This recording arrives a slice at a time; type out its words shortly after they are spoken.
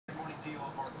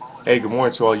Hey, good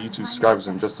morning to all YouTube subscribers.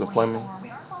 I'm Justin Fleming,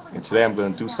 and today I'm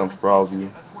going to do something for all of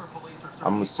you.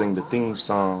 I'm going to sing the theme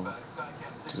song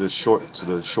to the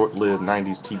short-lived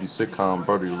 '90s TV sitcom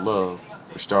Brotherly Love,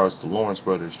 which stars the Lawrence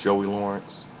brothers, Joey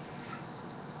Lawrence,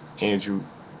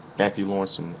 Matthew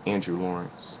Lawrence, and Andrew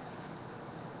Lawrence.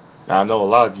 Now, I know a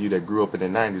lot of you that grew up in the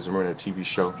 '90s remember that TV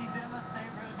show.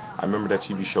 I remember that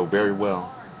TV show very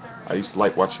well. I used to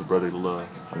like watching Brotherly Love.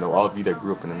 I know all of you that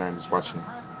grew up in the '90s watching it.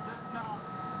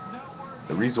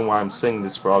 The reason why I'm saying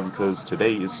this for all because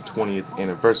today is the 20th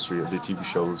anniversary of the TV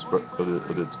show's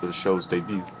show's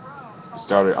debut. It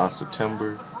started on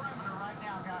September.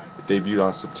 It debuted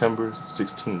on September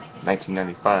 16th,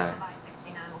 1995.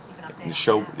 And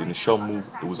the show moved.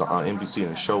 It was on NBC,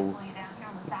 and the show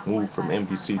moved from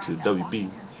NBC to WB,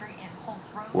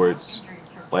 where its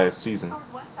last season.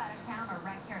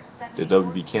 The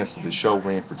WB canceled the show,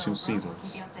 ran for 2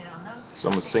 seasons. So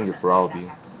I'm gonna sing it for all of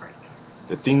you.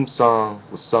 The theme song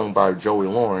was sung by Joey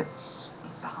Lawrence,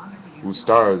 who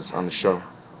stars on the show,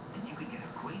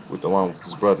 along with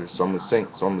his brother. So I'm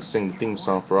gonna sing the theme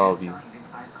song for all of you.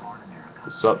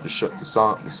 The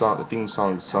theme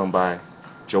song is sung by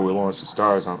Joey Lawrence, who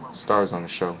stars on the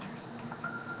show,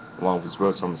 along with his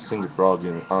brother. So I'm gonna sing it for all of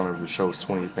you in honor of the show's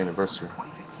 20th anniversary.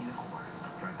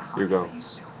 Here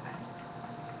goes.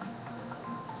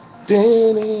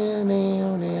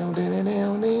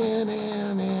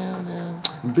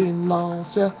 Been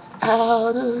lost,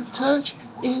 out of touch,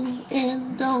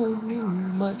 and don't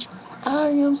mean much. I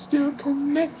am still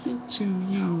connected to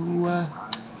you.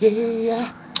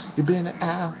 Yeah, you've been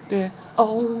out there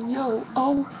on your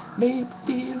own, maybe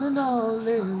feeling all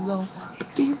alone. But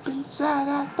deep inside,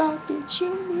 I thought that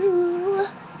you knew.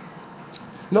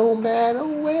 No matter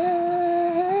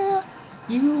where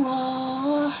you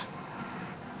are,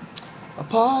 a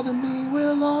part of me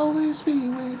will always be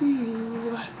with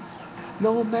you.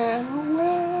 No matter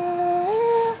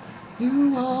where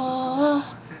you are,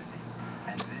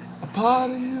 a part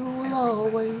of you will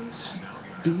always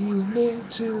be with me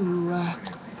too.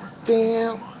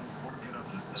 Damn.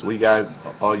 So what you guys,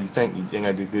 all you think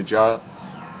I did a good job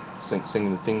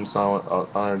singing the theme song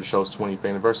honor the show's 20th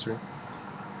anniversary?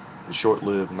 The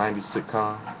short-lived '90s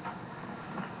sitcom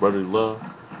Brotherly Love.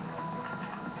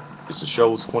 It's the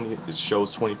show's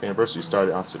 20th anniversary. It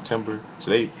started on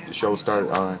Today, the show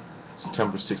started on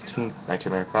September 16th,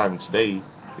 1995, and today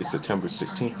is September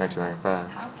 16th, 1995.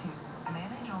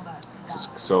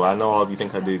 So I know all of you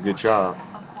think I did a good job.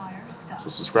 So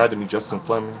subscribe to me, Justin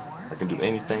Fleming. I can do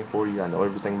anything for you. I know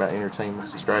everything about entertainment.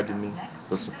 Subscribe to me,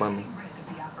 Justin Fleming.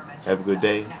 Have a good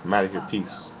day. I'm out of here.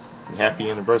 Peace. And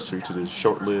happy anniversary to the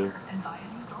short-lived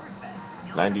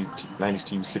 '90s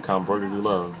TV sitcom Brotherly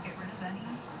Love.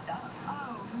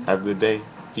 Have a good day.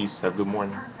 Peace. Have a good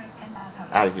morning.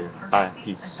 Out of here. Bye.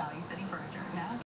 Peace.